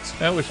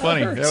 That was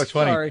funny. That was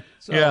funny. Sorry.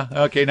 Yeah,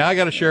 okay, now I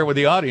got to share it with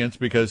the audience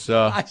because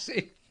I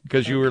see.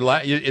 Because you were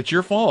it's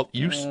your fault.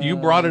 You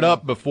brought it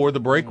up before the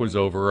break was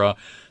over.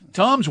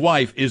 Tom's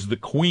wife is the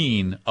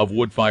queen of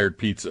wood-fired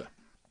pizza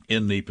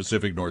in the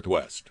Pacific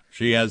Northwest.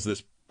 She has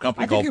this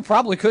company called... I think you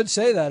probably could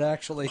say that,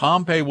 actually.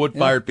 Pompeii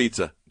wood-fired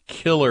pizza.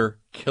 Killer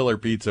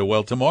pizza.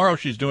 Well, tomorrow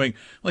she's doing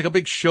like a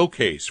big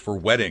showcase for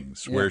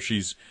weddings where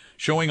she's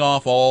showing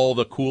off all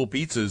the cool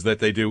pizzas that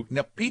they do.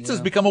 Now,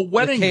 pizza's become a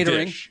wedding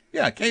dish.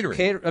 Yeah,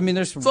 catering. I mean,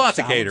 there's lots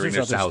of catering.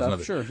 There's salads and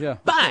other stuff. Sure, yeah.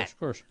 But, of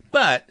course.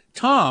 But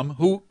Tom,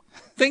 who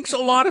thinks a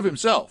lot of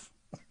himself,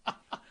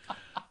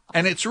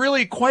 and it's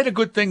really quite a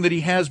good thing that he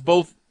has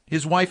both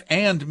his wife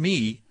and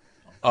me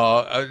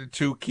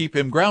to keep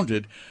him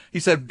grounded.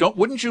 He said,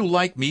 wouldn't you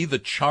like me, the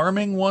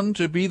charming one,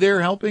 to be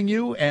there helping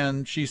you?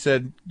 And she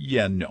said,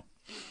 yeah, no.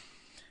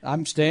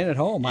 I'm staying at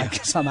home. I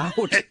guess I'm out.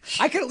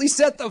 I can at least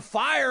set the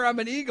fire. I'm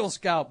an Eagle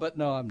Scout, but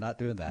no, I'm not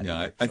doing that.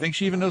 Yeah, I think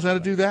she even knows how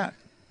to do that.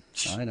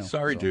 I know.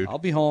 Sorry, dude. I'll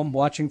be home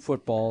watching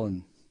football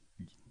and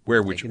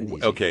where would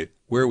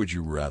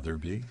you rather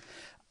be?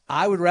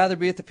 I would rather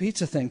be at the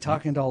pizza thing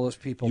talking to all those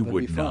people. You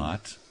would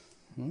not.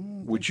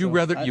 Would you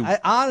rather? I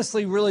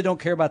honestly really don't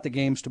care about the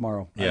games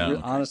tomorrow. Yeah.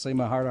 Honestly,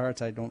 my heart of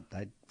hearts, I don't.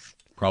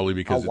 Probably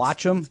because I'll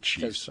watch them,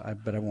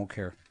 but I won't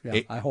care.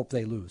 Yeah, I hope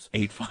they lose.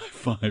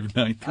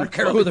 855-935. I don't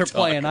care who they're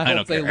playing. I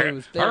hope they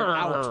lose. They're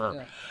out.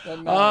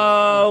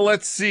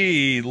 Let's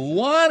see.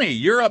 Lonnie,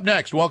 you're up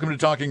next. Welcome to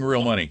Talking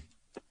Real Money.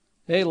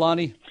 Hey,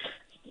 Lonnie.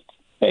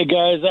 Hey,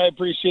 guys. I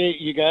appreciate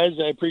you guys.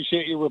 I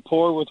appreciate your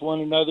rapport with one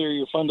another.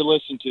 You're fun to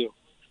listen to.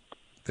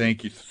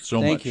 Thank you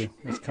so much. Thank you.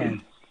 That's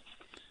kind.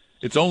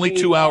 It's only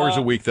 2 hours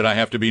a week that I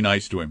have to be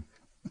nice to him.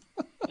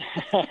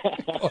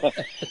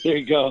 There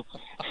you go.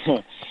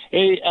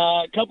 Hey,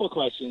 a couple of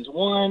questions.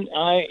 One,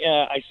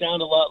 I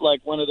sound a lot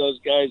like one of those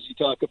guys you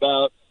talk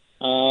about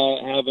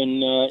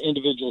having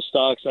individual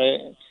stocks.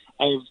 I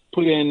I've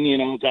put in,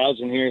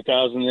 1,000 here,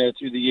 1,000 there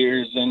through the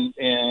years,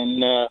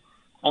 and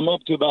I'm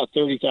up to about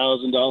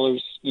 $30,000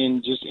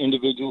 in just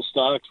individual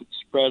stocks. It's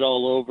spread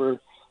all over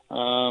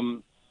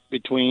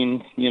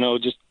between,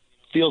 just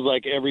feels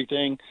like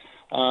everything,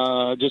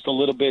 just a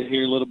little bit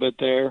here, a little bit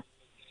there.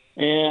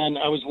 And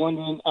I was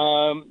wondering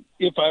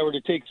if I were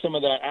to take some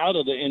of that out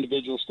of the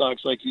individual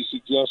stocks like you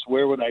suggest,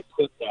 where would I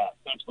put that?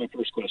 That's my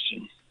first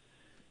question.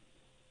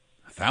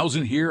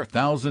 1,000 here,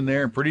 1,000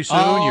 there, and pretty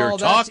soon you're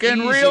that's talking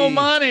easy. real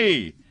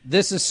money.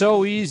 This is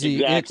so easy.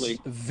 Exactly.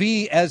 It's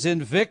V as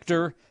in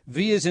Victor,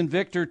 V as in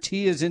Victor,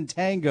 T as in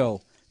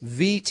Tango,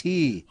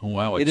 VT. Oh,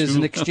 wow. It is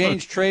an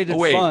exchange-traded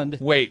fund.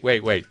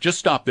 Wait. Just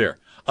stop there.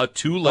 A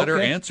two-letter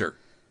Okay. answer.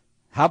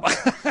 How about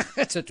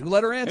it's a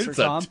two-letter answer, It's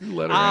a Tom.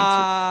 two-letter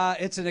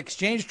answer. It's an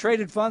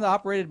exchange-traded fund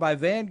operated by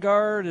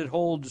Vanguard. It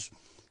holds,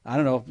 I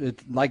don't know,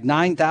 it's like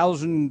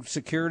 9,000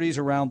 securities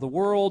around the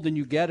world, and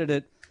you get it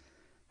at,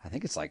 I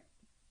think it's like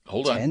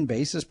Hold 10 on.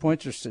 basis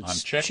points. Or I'm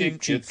checking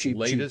its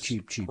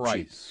latest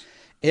price.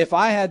 If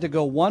I had to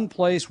go one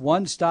place,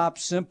 one stop,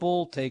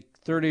 simple, take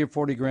 30 or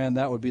 40 grand,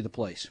 that would be the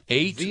place.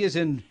 V is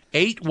in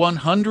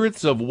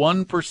 0.08 of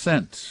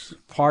 1%.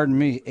 Pardon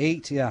me,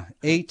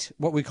 8,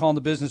 what we call in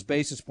the business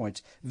basis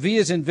points. V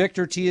is in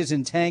Victor, T is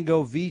in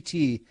Tango,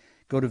 VT.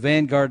 Go to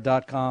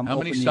Vanguard.com. How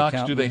many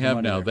stocks do they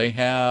have now? They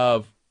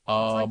have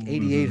like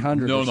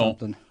 8,800 or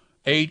something.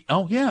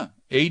 8,800,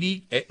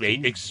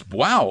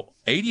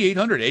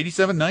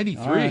 87.93.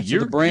 All right, so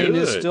You're the brain good.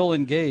 is still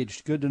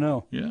engaged. Good to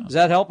know. Yeah. Does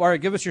that help? All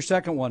right, give us your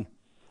second one.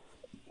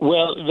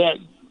 Well,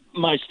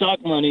 my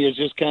stock money is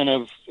just kind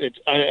of,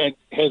 I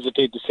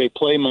hesitate to say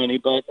play money,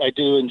 but I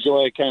do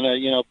enjoy kind of,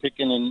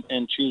 picking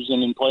and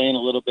choosing and playing a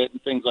little bit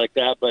and things like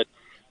that. But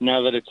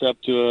now that it's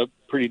up to a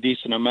pretty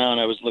decent amount,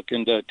 I was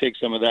looking to take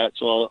some of that.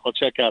 So I'll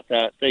check out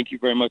that. Thank you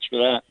very much for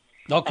that.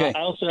 Okay. I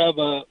also have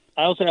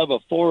a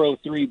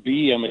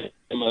 403B.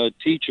 I'm a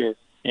teacher,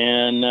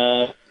 and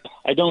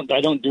I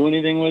don't do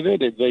anything with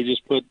it. They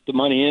just put the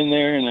money in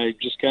there, and I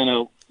just kind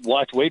of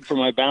wait for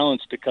my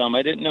balance to come.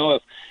 I didn't know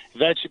if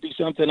that should be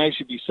something I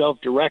should be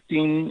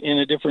self-directing in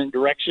a different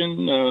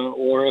direction,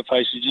 or if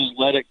I should just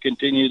let it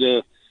continue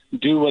to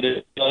do what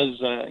it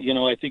does.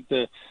 I think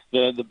the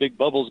big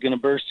bubble is going to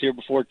burst here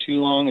before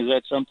too long. Is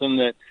that something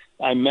that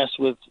I mess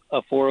with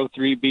a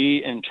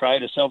 403B and try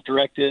to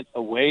self-direct it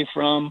away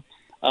from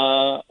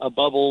a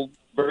bubble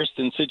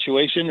bursting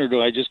situation, or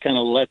do I just kind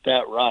of let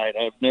that ride?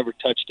 I've never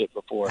touched it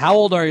before. How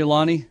old are you,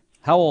 Lonnie?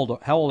 How old are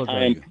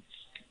I'm you?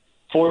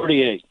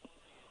 48.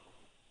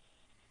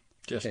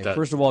 Okay,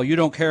 first of all, you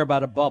don't care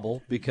about a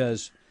bubble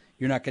because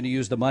you're not going to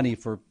use the money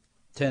for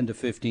 10 to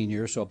 15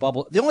 years. So a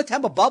bubble, the only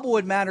time a bubble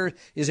would matter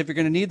is if you're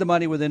going to need the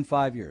money within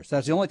 5 years.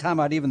 That's the only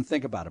time I'd even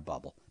think about a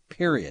bubble,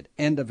 period.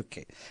 End of a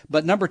case.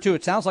 But number two,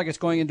 it sounds like it's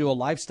going into a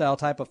lifestyle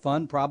type of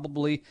fund,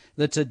 probably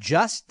that's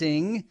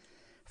adjusting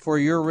for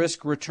your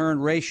risk return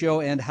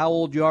ratio and how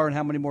old you are and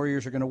how many more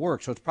years are going to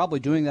work. So it's probably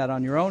doing that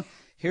on your own.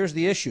 Here's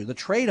the issue. The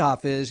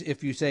trade-off is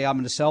if you say I'm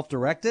going to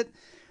self-direct it,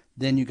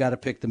 then you got to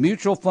pick the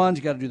mutual funds,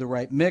 you got to do the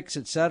right mix,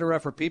 et cetera.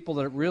 For people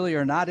that really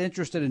are not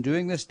interested in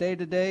doing this day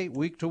to day,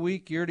 week to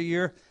week, year to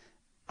year,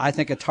 I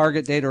think a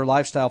target date or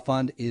lifestyle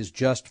fund is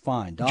just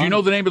fine. Don? Do you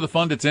know the name of the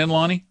fund it's in,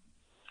 Lonnie?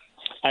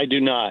 I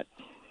do not.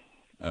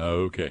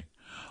 Okay.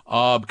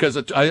 Because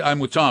I'm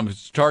with Tom. If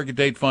it's a target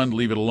date fund,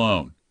 leave it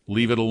alone.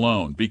 Leave it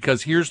alone.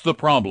 Because here's the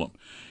problem.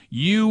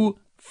 You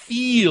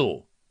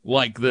feel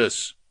like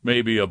this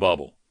may be a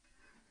bubble.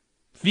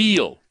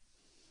 Feel.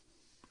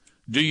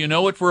 Do you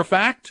know it for a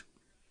fact?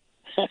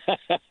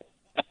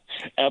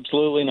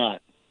 Absolutely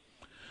not.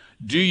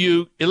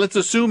 Let's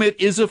assume it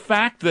is a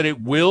fact that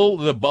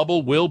the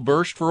bubble will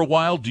burst for a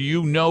while. Do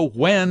you know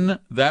when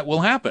that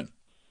will happen?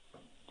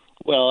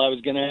 Well, I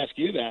was going to ask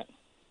you that.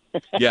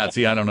 Yeah,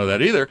 see, I don't know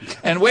that either.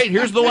 And wait,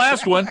 here's the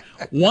last one.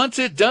 Once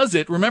it does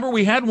it, remember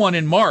we had one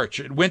in March.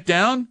 It went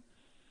down.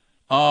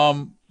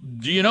 Do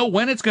you know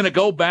when it's going to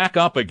go back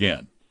up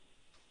again?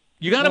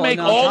 You got to make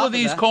all of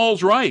these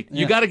calls right.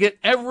 You got to get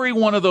every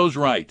one of those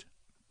right.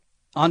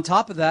 On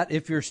top of that,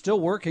 if you're still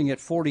working at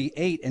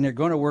 48 and you're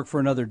going to work for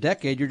another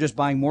decade, you're just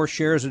buying more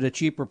shares at a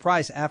cheaper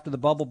price after the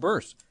bubble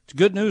bursts. It's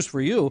good news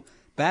for you,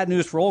 bad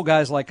news for old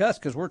guys like us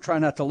because we're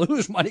trying not to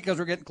lose money because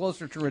we're getting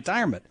closer to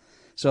retirement.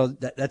 So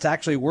that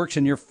actually works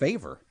in your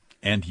favor.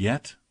 And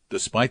yet,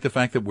 despite the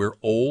fact that we're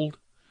old,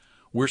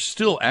 we're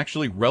still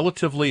actually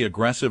relatively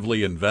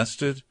aggressively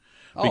invested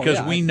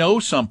because we know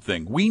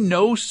something. We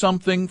know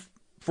something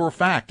for a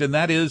fact, and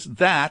that is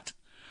that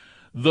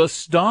the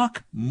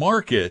stock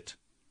market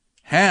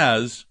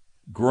has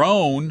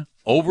grown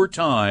over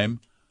time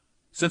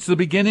since the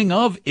beginning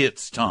of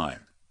its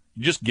time.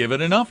 You just give it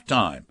enough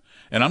time.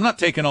 And I'm not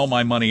taking all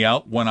my money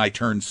out when I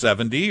turn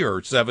 70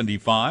 or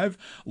 75.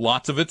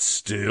 Lots of it's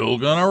still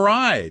going to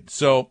ride.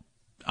 So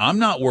I'm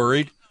not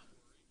worried,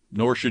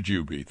 nor should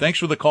you be. Thanks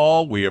for the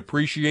call. We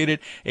appreciate it.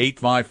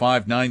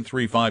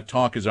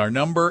 855-935-TALK is our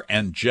number,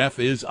 and Jeff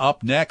is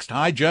up next.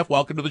 Hi, Jeff.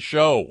 Welcome to the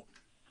show.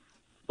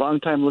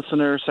 Long-time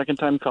listener,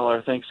 second-time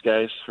caller. Thanks,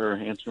 guys, for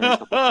answering a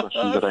couple of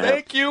questions that I have.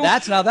 Thank you.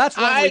 That's one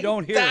we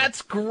don't hear.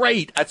 That's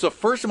great. That's the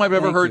first time I've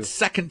ever Thank heard you.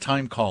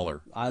 second-time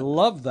caller. I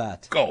love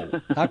that. Go.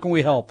 How can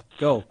we help?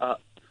 Go.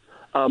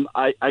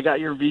 I got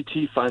your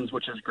VT funds,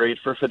 which is great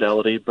for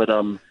Fidelity, but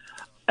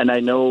and I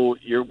know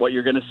what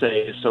you're going to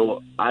say.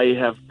 So I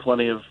have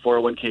plenty of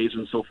 401ks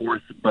and so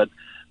forth, but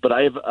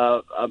I have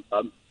a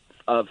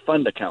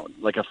fund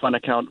account, like a fund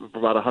account for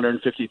about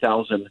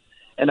 $150,000,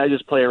 and I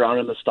just play around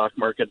in the stock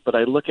market. But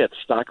I look at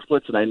stock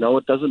splits, and I know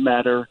it doesn't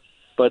matter,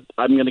 but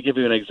I'm going to give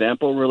you an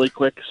example really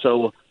quick.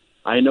 So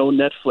I know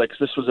Netflix.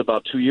 This was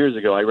about 2 years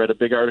ago. I read a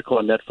big article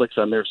on Netflix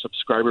on their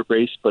subscriber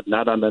base, but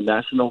not on the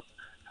national.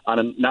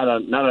 Not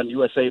on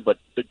USA, but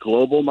the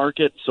global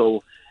market.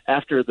 So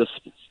after this,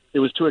 it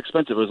was too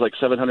expensive. It was like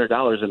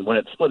 $700, and when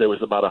it split, it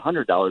was about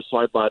 $100. So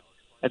I bought,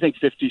 I think,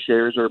 50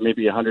 shares or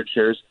maybe 100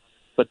 shares.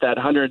 But that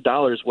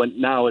 $100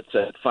 now it's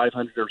at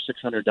 $500 or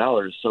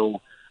 $600.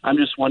 So I'm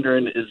just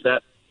wondering, is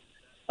that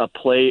a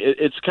play?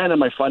 It's kind of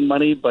my fun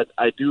money, but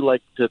I do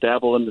like to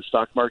dabble in the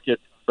stock market.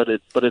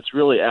 But it's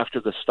really after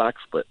the stock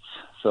splits.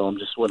 So I'm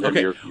just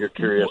wondering, you're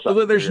curious.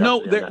 Well,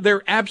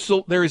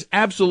 there is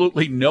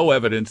absolutely no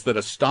evidence that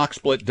a stock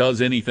split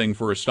does anything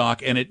for a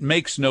stock, and it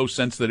makes no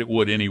sense that it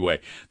would anyway.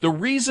 The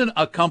reason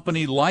a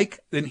company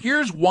and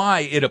here's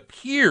why it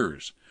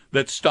appears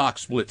that stock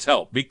splits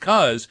help,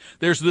 because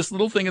there's this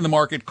little thing in the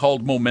market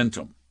called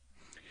momentum.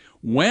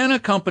 When a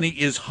company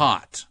is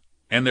hot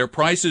and their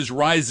price is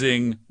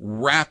rising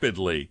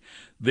rapidly,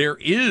 there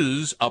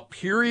is a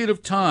period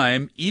of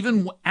time,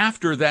 even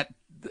after that,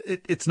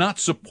 it's not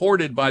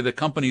supported by the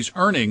company's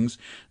earnings,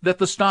 that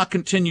the stock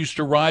continues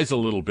to rise a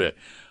little bit.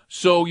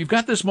 So you've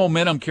got this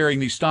momentum carrying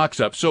these stocks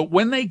up. So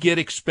when they get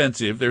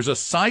expensive, there's a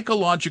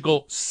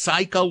psychological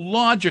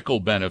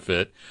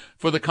benefit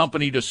for the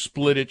company to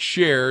split its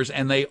shares,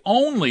 and they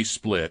only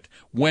split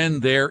when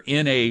they're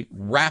in a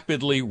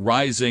rapidly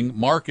rising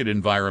market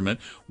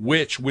environment,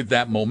 which with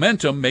that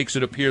momentum makes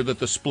it appear that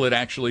the split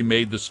actually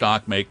made the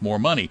stock make more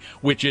money,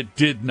 which it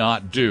did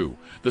not do.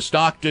 The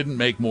stock didn't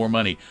make more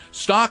money.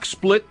 Stock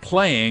split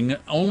playing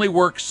only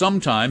works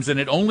sometimes, and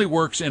it only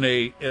works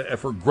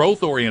for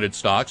growth-oriented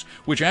stocks,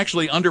 which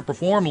actually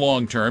underperform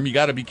long-term. You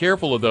got to be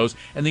careful of those.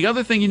 And the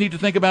other thing you need to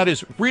think about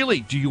is,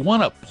 really, do you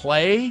want to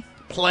play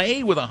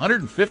with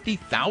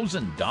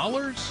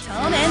 $150,000?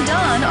 Tom and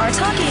Don are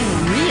talking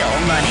real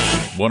money.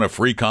 Want a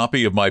free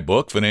copy of my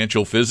book,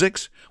 Financial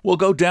Physics? Well,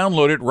 go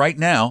download it right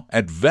now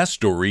at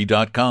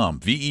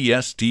vestory.com,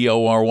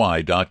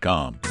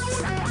 VESTORY.com.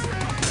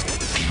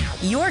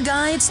 Your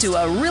guides to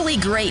a really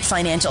great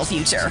financial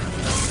future.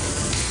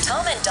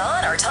 Tom and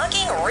Don are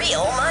talking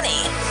real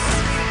money.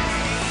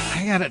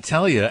 I gotta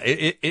tell you,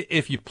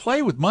 if you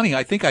play with money,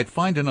 I think I'd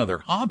find another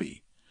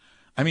hobby.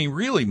 I mean,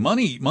 really,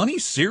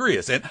 money's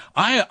serious. And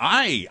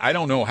I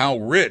don't know how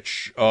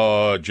rich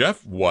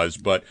Jeff was,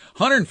 but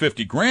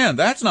 $150,000,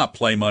 that's not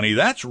play money.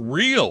 That's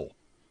real.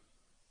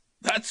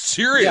 That's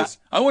serious.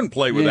 Yeah. I wouldn't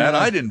play with that.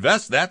 I'd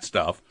invest that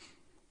stuff.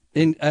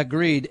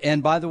 Agreed.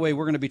 And by the way,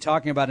 we're going to be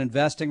talking about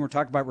investing. We're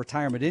talking about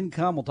retirement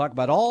income. We'll talk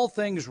about all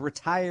things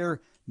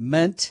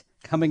retirement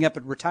coming up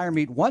at Retire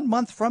Meet 1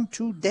 month from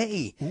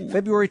today,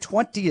 February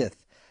 20th.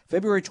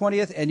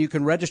 And you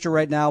can register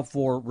right now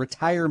for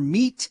Retire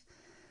Meet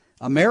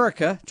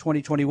America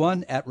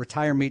 2021 at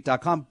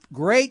retiremeet.com.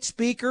 Great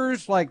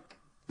speakers like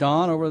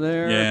Don over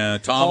there. Yeah,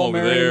 Tom Paul over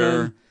Merriman,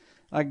 there.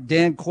 like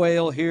Dan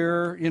Quayle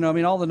here.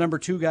 All the number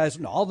 2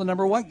 guys, all the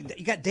number 1.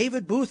 You got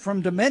David Booth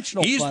from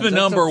Dimensional He's Funds. the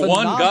number 1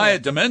 guy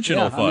at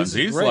Dimensional Funds.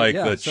 He's great. like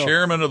the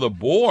chairman of the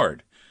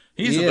board.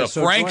 He's the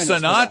Frank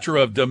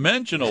Sinatra of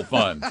Dimensional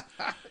Funds.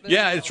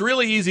 Yeah, it's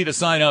really easy to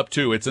sign up,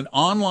 too. It's an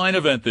online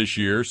event this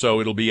year, so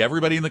it'll be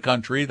everybody in the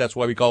country. That's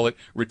why we call it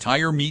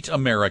Retire Meet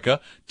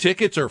America.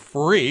 Tickets are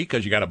free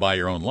because you got to buy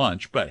your own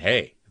lunch, but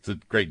hey, it's a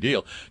great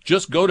deal.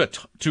 Just go to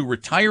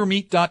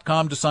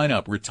retiremeet.com to sign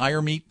up,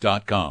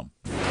 retiremeet.com.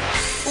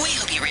 We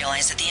hope you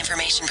realize that the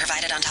information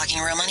provided on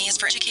Talking Real Money is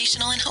for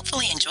educational and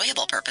hopefully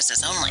enjoyable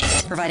purposes only.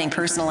 Providing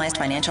personalized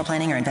financial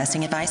planning or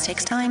investing advice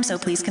takes time, so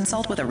please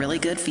consult with a really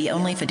good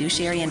fee-only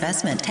fiduciary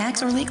investment,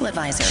 tax, or legal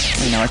advisor.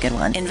 We know a good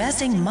one.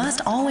 Investing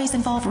must always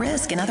involve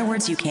risk. In other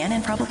words, you can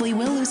and probably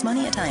will lose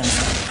money at times.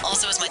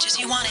 Also, as much as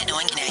you want it, no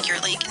one can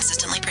accurately and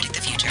consistently predict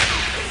the future.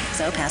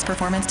 So past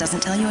performance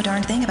doesn't tell you a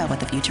darn thing about what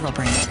the future will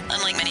bring.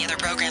 Unlike many other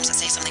programs that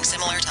say something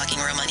similar, Talking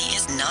Real Money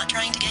is not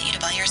trying to get you to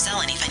buy or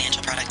sell any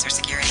financial products or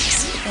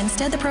securities.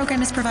 Instead, the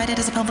program is provided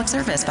as a public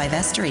service by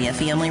Vestory, a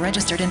fee-only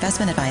registered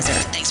investment advisor.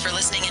 Thanks for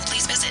listening, and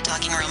please visit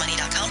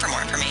TalkingRealMoney.com for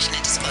more information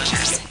and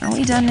disclosures. Are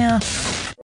we done now?